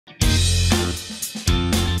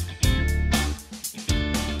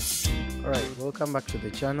Welcome back to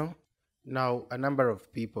the channel. Now, a number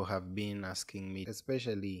of people have been asking me,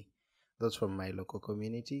 especially those from my local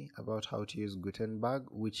community, about how to use Gutenberg,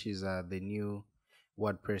 which is the new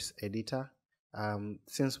WordPress editor,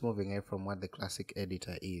 since moving away from what the classic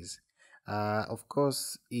editor is. Of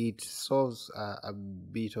course, it solves a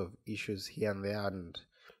bit of issues here and there, and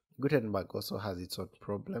Gutenberg also has its own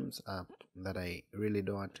problems that I really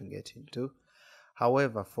don't want to get into.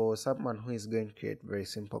 However, for someone who is going to create very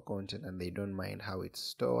simple content and they don't mind how it's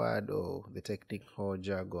stored or the technical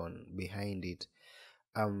jargon behind it,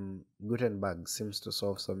 Gutenberg seems to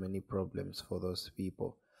solve so many problems for those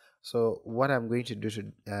people. So what I'm going to do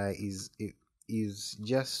is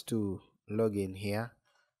just to log in here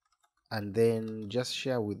and then just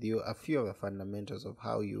share with you a few of the fundamentals of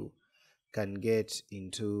how you can get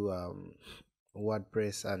into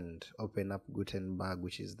WordPress and open up Gutenberg,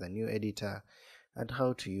 which is the new editor, and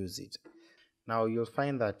how to use it. Now you'll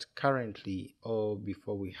find that currently, or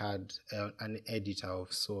before, we had an editor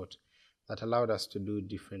of sort that allowed us to do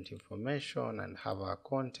different information and have our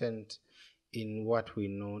content in what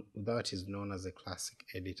is known as a classic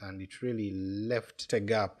editor, and it really left a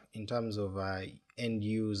gap in terms of end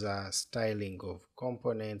user styling of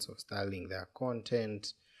components, of styling their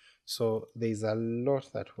content. So there's a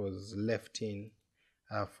lot that was left in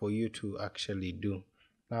for you to actually do.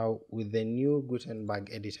 Now, with the new Gutenberg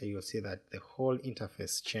editor, you'll see that the whole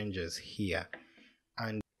interface changes here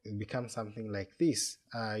and it becomes something like this.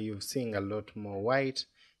 You're seeing a lot more white.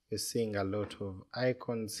 You're seeing a lot of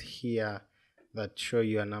icons here that show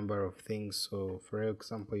you a number of things. So, for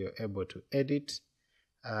example, you're able to edit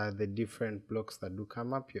the different blocks that do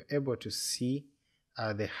come up. You're able to see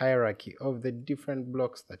the hierarchy of the different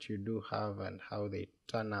blocks that you do have and how they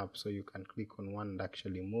turn up. So you can click on one and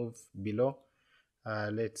actually move below.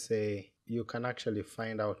 Let's say you can actually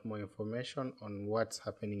find out more information on what's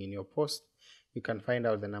happening in your post. You can find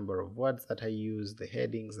out the number of words that I use, the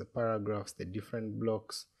headings, the paragraphs, the different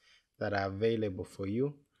blocks that are available for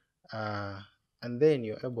you. And then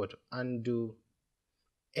you're able to undo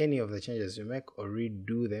any of the changes you make or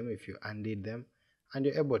redo them if you undid them. And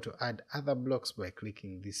you're able to add other blocks by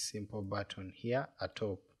clicking this simple button here at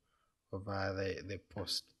top of the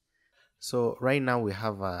post. So right now we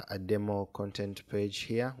have a demo content page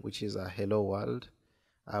here, which is a hello world,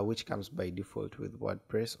 which comes by default with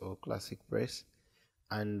WordPress or Classic Press.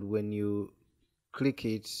 And when you click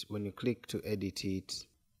it, when you click to edit it,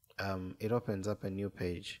 it opens up a new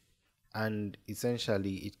page. And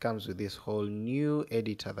essentially it comes with this whole new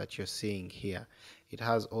editor that you're seeing here. It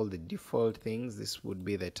has all the default things. This would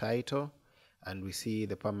be the title, and we see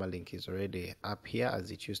the permalink is already up here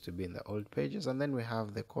as it used to be in the old pages, and then we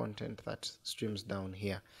have the content that streams down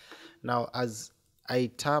here. Now as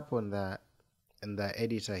I tap on the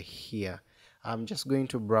editor here, I'm just going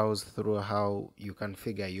to browse through how you can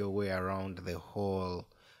figure your way around the whole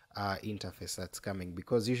interface that's coming,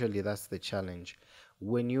 because usually that's the challenge.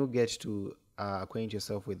 When you get to acquaint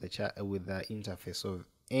yourself with the interface of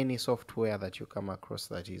any software that you come across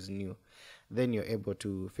that is new, then you're able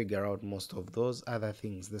to figure out most of those other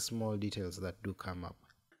things, the small details that do come up.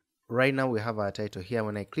 Right now we have our title here.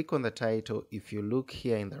 When I click on the title, if you look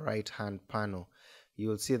here in the right hand panel,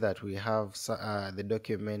 you'll see that we have the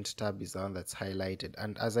document tab is the one that's highlighted,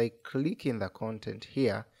 and as I click in the content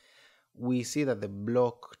here, we see that the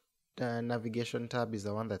block navigation tab is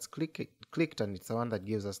the one that's clicked, and it's the one that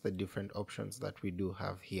gives us the different options that we do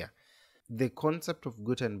have here. The concept of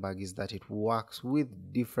Gutenberg is that it works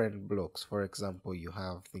with different blocks. For example, you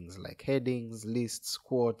have things like headings, lists,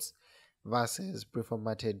 quotes, verses,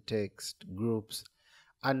 preformatted text, groups,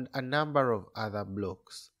 and a number of other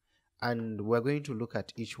blocks. And we're going to look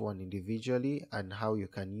at each one individually and how you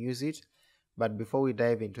can use it. But before we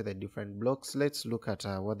dive into the different blocks, let's look at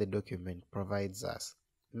what the document provides us.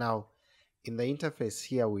 Now, in the interface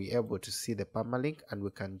here, we're able to see the permalink and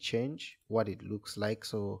we can change what it looks like.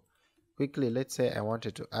 So quickly, let's say I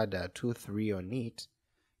wanted to add a 2-3 on it.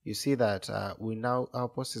 You see that our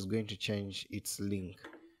post is going to change its link.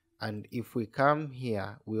 And if we come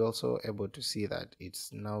here, we're also able to see that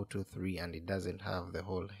it's now 2-3 and it doesn't have the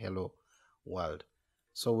whole hello world.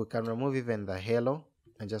 So we can remove even the hello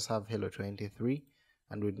and just have hello 23.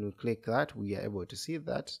 And when we click that, we are able to see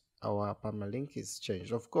that our permalink is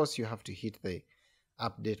changed. Of course, you have to hit the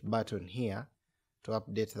update button here to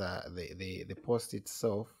update the post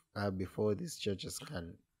itself before these changes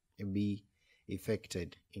can be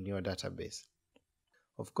effected in your database.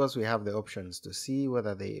 Of course, we have the options to see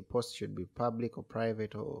whether the post should be public or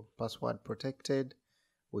private or password protected.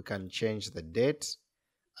 We can change the date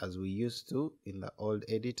as we used to in the old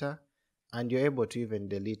editor, And you're able to even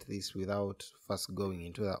delete this without first going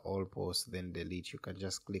into the all post then delete. You can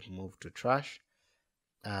just click move to trash.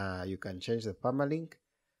 You can change the permalink.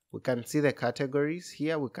 We can see the categories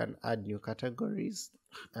here. We can add new categories.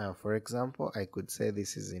 For example, I could say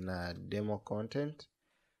this is in a demo content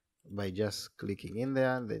by just clicking in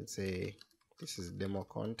there and then say this is demo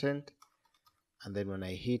content, and then when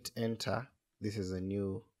I hit enter, this is a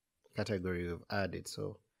new category we've added,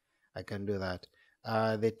 so I can do that.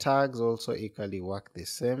 The tags also equally work the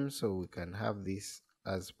same, so we can have this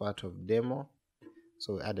as part of demo,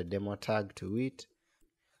 so we add a demo tag to it.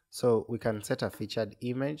 So we can set a featured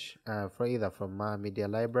image for either from our media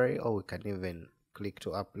library, or we can even click to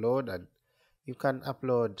upload, and you can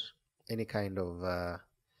upload any kind of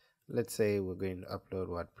let's say we're going to upload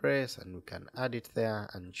WordPress, and we can add it there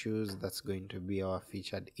and choose that's going to be our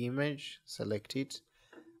featured image. Select it,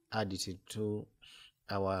 add it into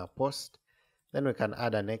our post. Then we can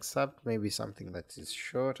add an excerpt, maybe something that is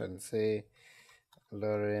short, and say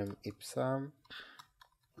lorem ipsum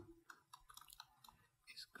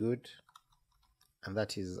is good, and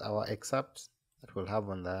that is our excerpt that we'll have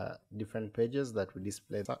on the different pages that we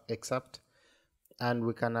display the excerpt. And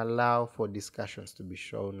we can allow for discussions to be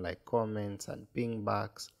shown, like comments and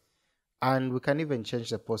pingbacks, and we can even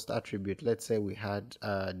change the post attribute. Let's say we had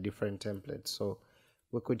different templates, so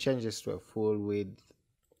we could change this to a full width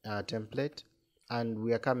template, and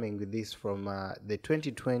we are coming with this from the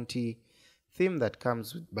 2020 theme that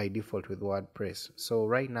comes by default with WordPress. So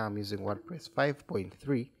right now I'm using WordPress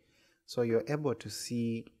 5.3, so you're able to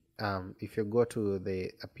see if you go to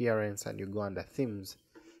the appearance and you go under themes,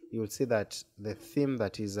 you will see that the theme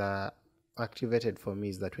that is activated for me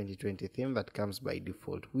is the 2020 theme that comes by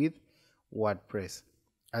default with WordPress,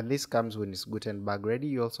 and this comes when it's Gutenberg ready.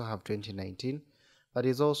 You also have 2019 that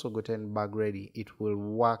is also Gutenberg ready. It will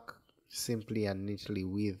work simply and neatly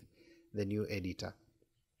with the new editor.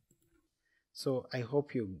 So I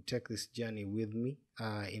hope you take this journey with me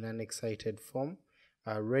in an excited form,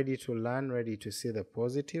 ready to learn, ready to see the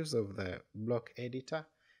positives of the block editor,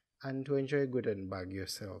 and to enjoy Gutenberg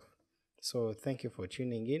yourself. So thank you for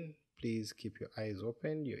tuning in. Please keep your eyes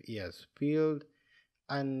open, your ears peeled,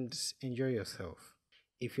 and enjoy yourself.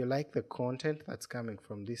 If you like the content that's coming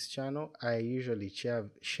from this channel, I usually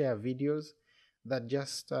share videos that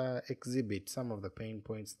just exhibit some of the pain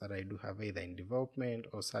points that I do have either in development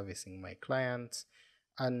or servicing my clients,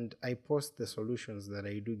 and I post the solutions that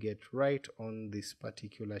I do get right on this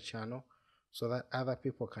particular channel, so that other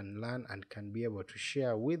people can learn and can be able to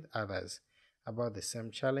share with others about the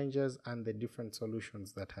same challenges and the different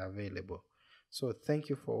solutions that are available. So thank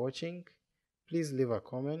you for watching. Please leave a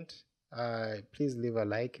comment, please leave a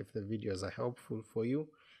like if the videos are helpful for you,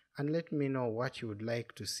 and let me know what you would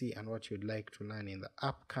like to see and what you would like to learn in the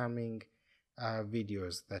upcoming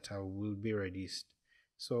videos that will be released.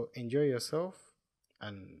 So enjoy yourself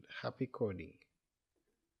and happy coding.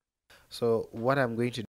 So what I'm going to